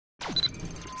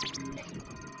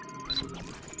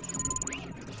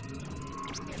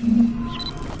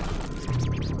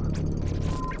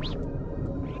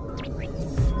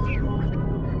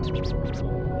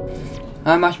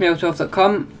I'm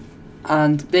ashmail12.com,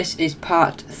 and this is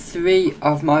part 3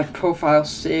 of my profile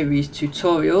series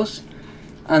tutorials,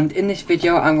 and in this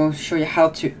video I'm going to show you how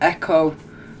to echo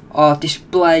or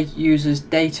display users'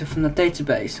 data from the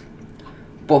database.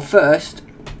 But first,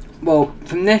 well,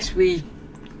 from this we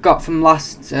got from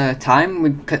last time,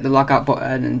 we clicked the logout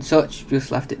button and such,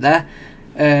 just left it there.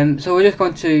 So we're just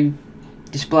going to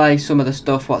display some of the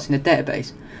stuff what's in the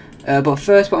database. But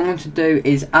first what I'm going to do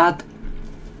is add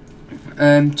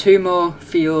 2 more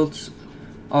fields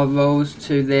or rows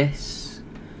to this,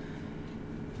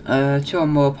 2 or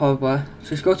more probably.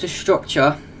 So let's go to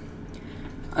structure,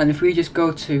 and if we just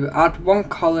go to add 1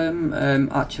 column,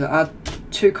 actually add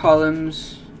 2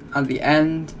 columns at the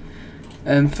end.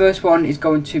 First one is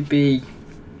going to be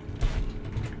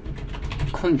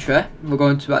country. We're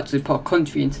going to actually put a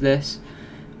country into this.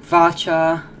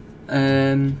 Varchar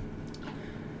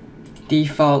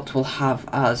default will have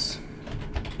as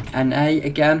NA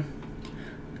again.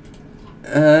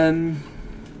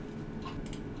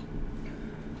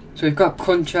 So we've got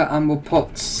country and we'll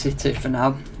put city for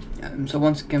now. So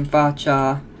once again,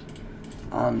 varchar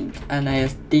and NA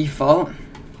as default.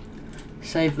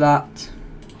 Save that.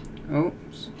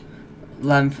 Oops.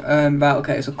 Length. Right.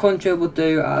 Okay. So country will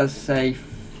do as say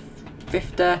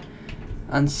 50,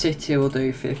 and city will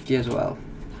do 50 as well.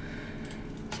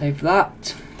 Save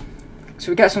that.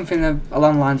 So we get something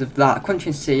along the lines of that. Country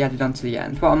and city added onto the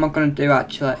end. What I'm going to do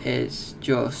actually is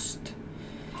just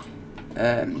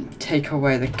take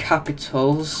away the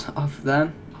capitals of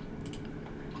them.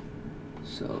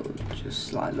 So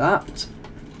just like that.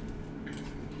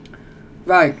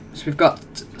 Right, so we've got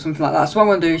something like that. So what I'm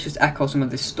going to do is just echo some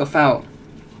of this stuff out.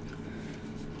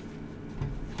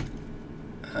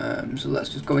 So let's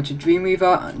just go into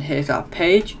Dreamweaver, and here's our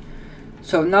page.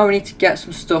 So now we need to get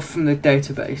some stuff from the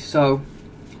database. So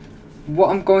what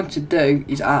I'm going to do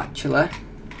is actually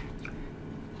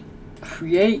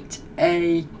create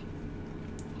a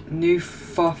new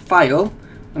file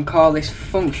and call this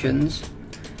functions,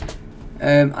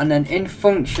 and then in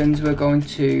functions we're going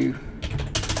to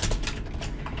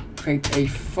create a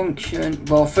function.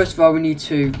 Well, first of all we need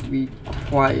to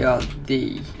require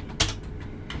the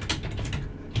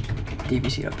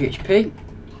dbc.php.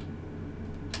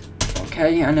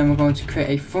 Okay, and then we're going to create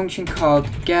a function called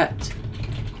get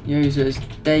users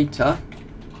data,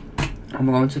 and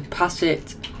we're going to pass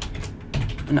it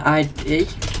an ID.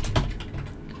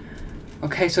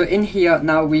 Okay, so in here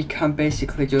now we can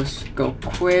basically just go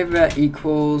query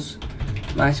equals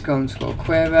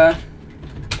mysql_query,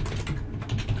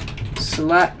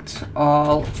 select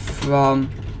all from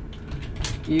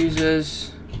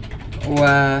users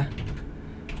where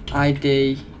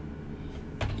ID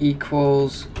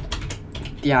equals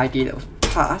the ID that was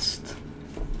passed.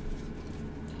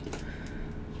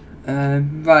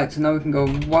 Right, so now we can go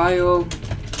while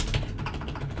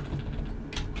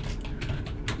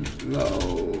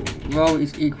row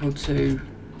is equal to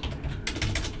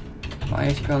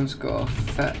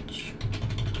mysql_fetch,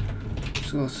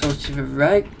 so associative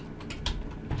array,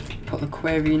 put the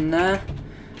query in there.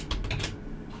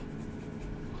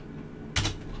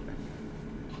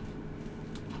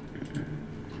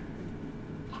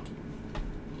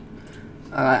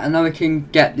 Alright, and now we can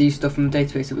get these stuff from the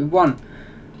database that we want.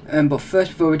 But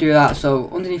first, before we do that, so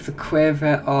underneath the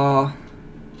query or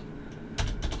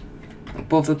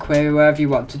above the query, wherever you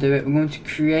want to do it, we're going to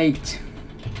create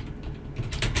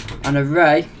an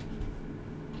array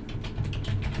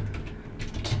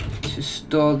to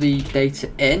store the data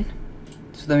in,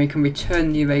 so then we can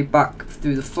return the array back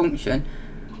through the function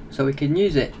so we can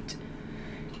use it.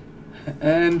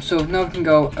 So now we can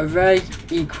go array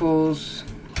equals,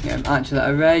 actually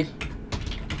array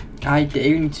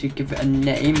ID, we need to give it a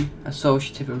name,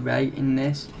 associative array in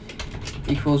this,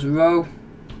 equals row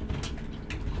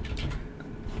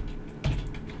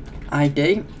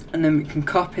ID, and then we can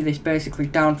copy this basically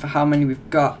down for how many we've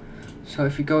got. So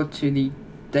if we go to the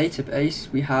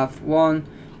database, we have 1,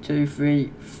 2,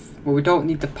 3, well, we don't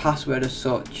need the password as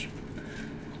such.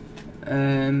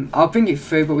 I'll bring it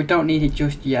through, but we don't need it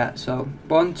just yet. So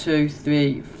 1, 2,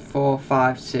 3, 4,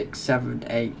 5, 6, 7,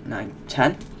 8, 9,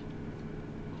 10.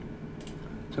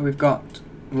 So we've got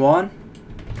 1,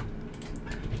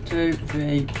 2,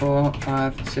 3, 4,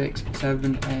 5, 6,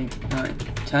 7, 8, 9,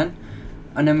 10.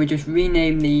 And then we just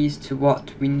rename these to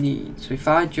what we need. So if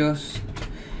I just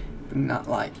bring that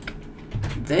like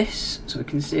this, so we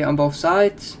can see it on both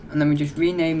sides, and then we just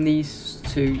rename these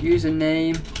to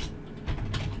username,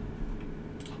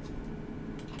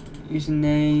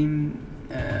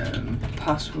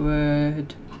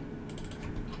 password,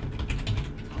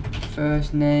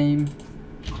 first name,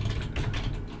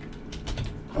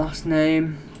 last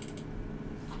name,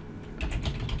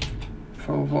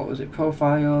 what was it,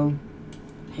 profile,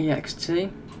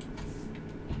 ext,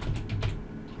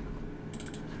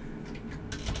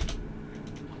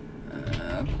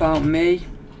 about me,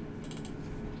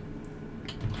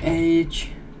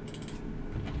 age,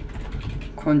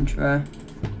 country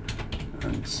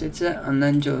and city, and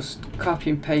then just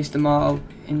copy and paste them all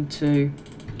into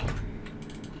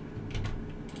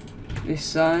this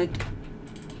side.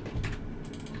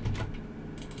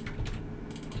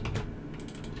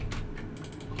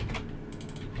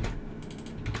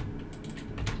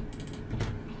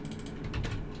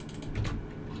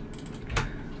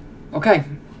 Okay,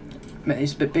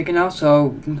 it's a bit bigger now, so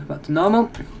we can go back to normal.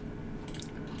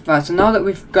 Right, so now that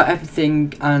we've got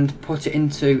everything and put it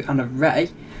into an array,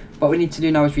 what we need to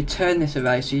do now is return this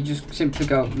array. So you just simply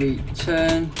go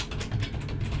return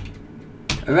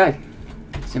array.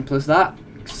 Simple as that.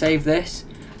 Save this,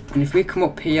 and if we come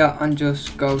up here and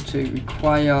just go to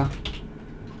require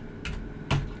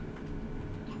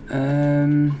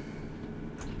hang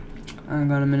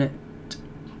on a minute,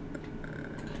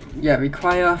 yeah,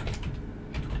 require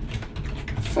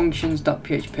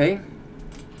functions.php,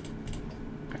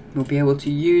 we'll be able to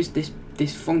use this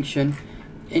function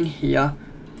in here.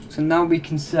 So now we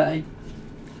can say,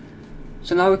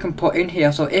 so now we can put in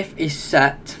here, so if is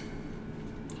set,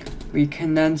 we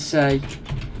can then say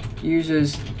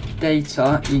users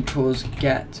data equals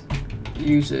get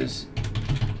users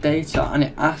data, and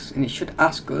it should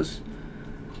ask us,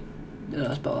 did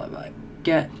I spell that right?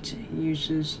 Get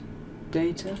users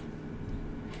data.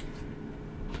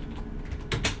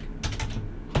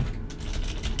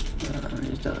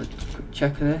 Just a quick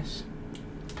check of this.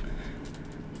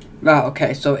 Right,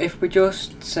 okay, so if we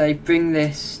just say bring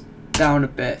this down a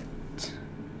bit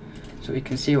so we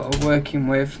can see what we're working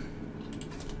with.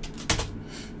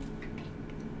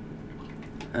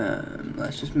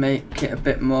 Let's just make it a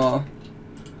bit more.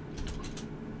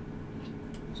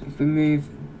 So if we move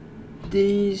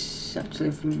these, actually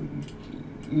if we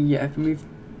move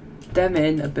them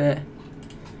in a bit,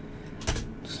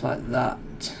 just like that,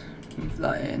 move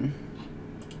that in,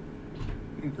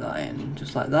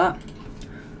 just like that.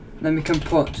 And then we can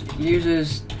put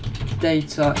users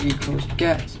data equals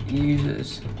get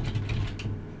users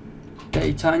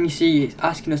data, and you see it's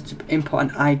asking us to input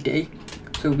an ID,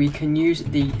 so we can use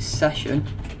the session.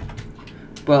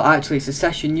 Well, actually it's a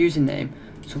session username.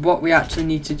 So what we actually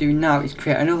need to do now is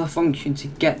create another function to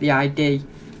get the ID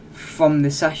from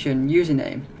the session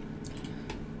username.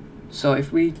 So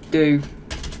if we do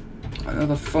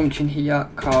another function here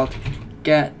called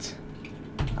get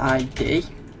ID,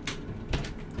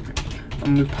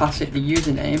 and we pass it the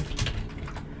username,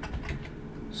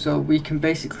 so we can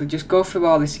basically just go through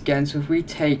all this again. So if we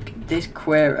take this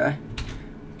query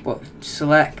but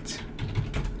select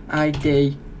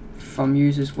ID from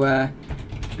users where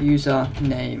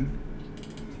username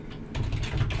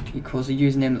equals the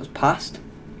username that was passed,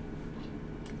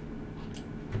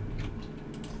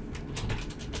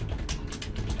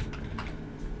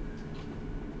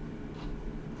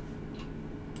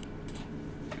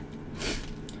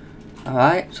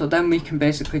 alright, so then we can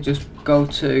basically just go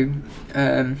to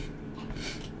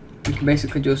we can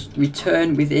basically just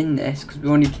return within this,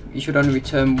 because you should only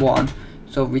return one.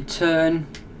 So return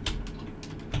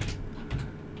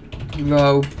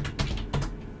row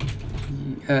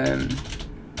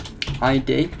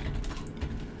ID.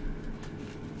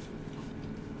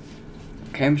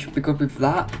 Okay, we should be good with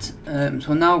that.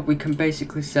 So now we can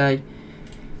basically say,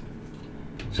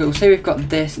 so say we've got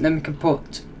this, and then we can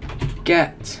put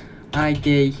get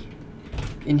ID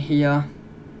in here,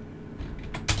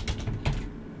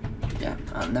 yeah,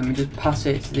 and then we just pass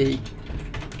it to the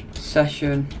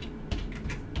session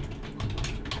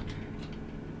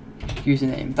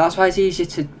username. That's why it's easier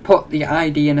to put the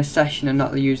ID in a session and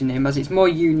not the username, as it's more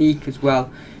unique as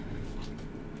well,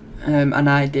 an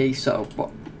ID. So, but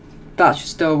that should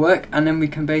still work. And then we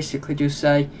can basically just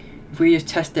say, if we just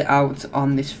test it out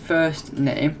on this first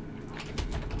name,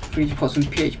 if we just put some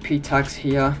PHP tags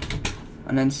here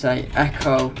and then say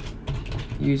echo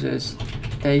users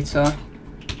data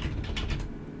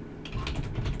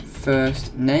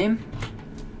first name,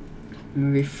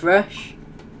 and refresh.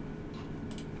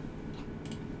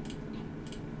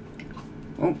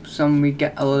 Oops, and we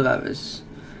get a lot of errors.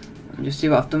 Let me just see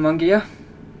what I've done wrong here.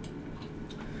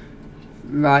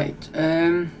 Right,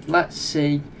 let's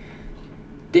see.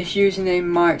 This username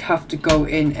might have to go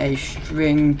in a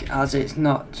string, as it's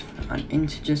not an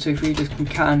integer, so if we just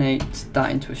concatenate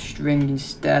that into a string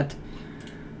instead.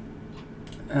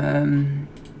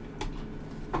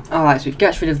 Alright, so it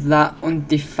gets rid of that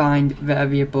undefined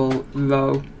variable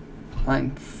row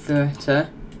line 30.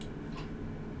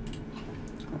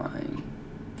 Line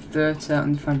 30,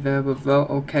 undefined variable row.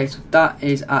 Okay, so that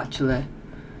is actually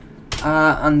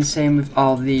and the same with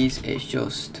all these, it's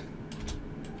just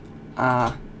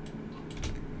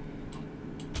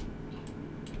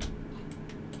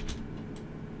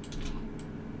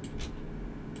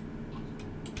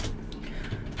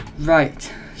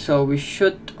right, so we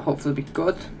should hopefully be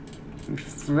good.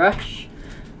 Refresh.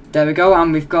 There we go,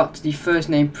 and we've got the first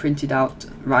name printed out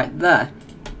right there.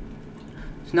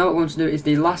 So now what we want to do is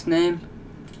the last name.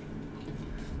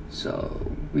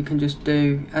 So we can just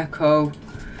do echo.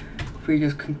 If we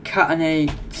just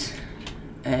concatenate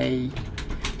a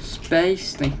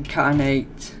space, then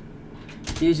concatenate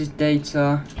user's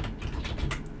data,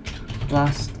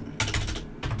 last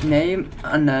name,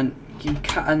 and then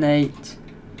concatenate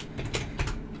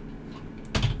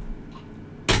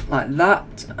like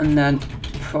that, and then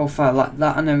profile like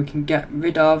that, and then we can get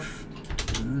rid of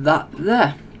that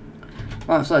there.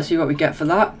 Right, so let's see what we get for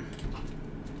that.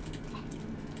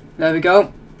 There we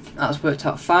go, that's worked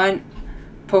out fine.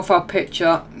 Profile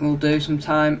picture we'll do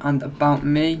sometime, and about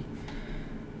me.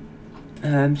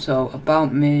 So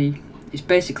about me is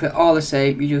basically all the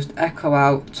same. You just echo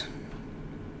out.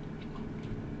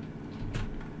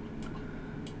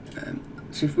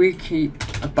 So if we keep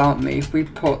about me, if we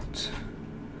put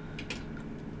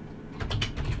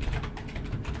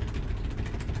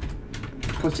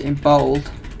it in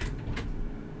bold,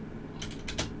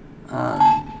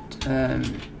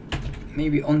 and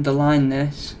maybe underline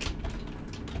this.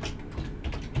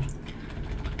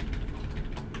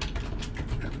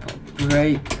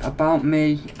 Break about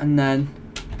me, and then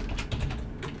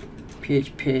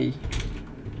PHP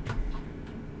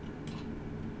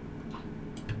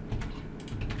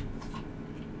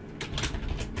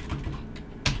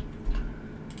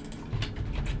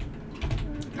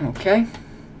okay,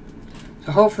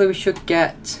 so hopefully we should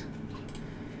get,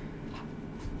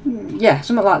 yeah,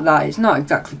 something like that. It's not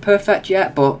exactly perfect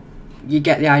yet, but you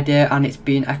get the idea, and it's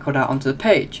being echoed out onto the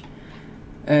page.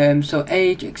 So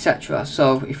age, etc.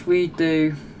 So if we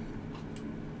do,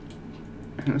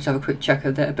 let's have a quick check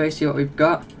of the database, see what we've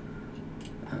got.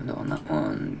 I don't want that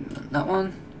one, that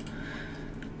one.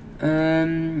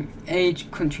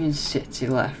 Age, country and city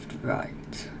left,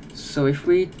 right. So if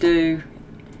we do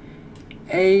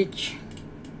age,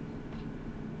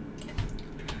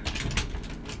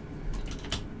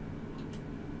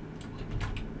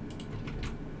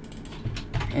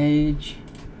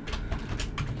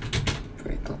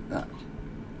 break like that.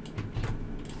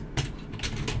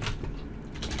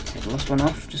 Take the last one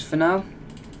off just for now.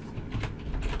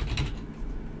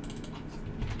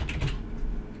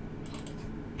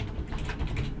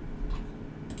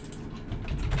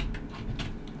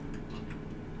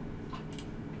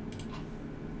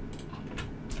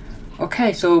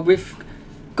 Okay, so we've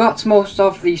got most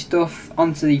of the stuff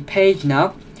onto the page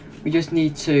now. We just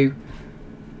need to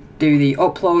do the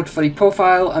upload for the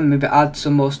profile and maybe add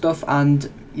some more stuff,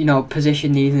 and you know,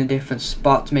 position these in a different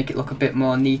spot to make it look a bit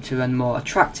more neater and more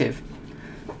attractive.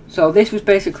 So this was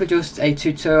basically just a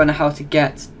tutorial on how to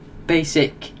get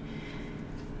basic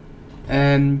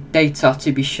data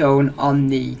to be shown on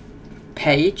the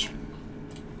page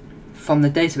from the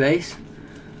database.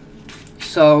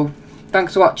 So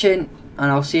thanks for watching,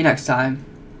 and I'll see you next time.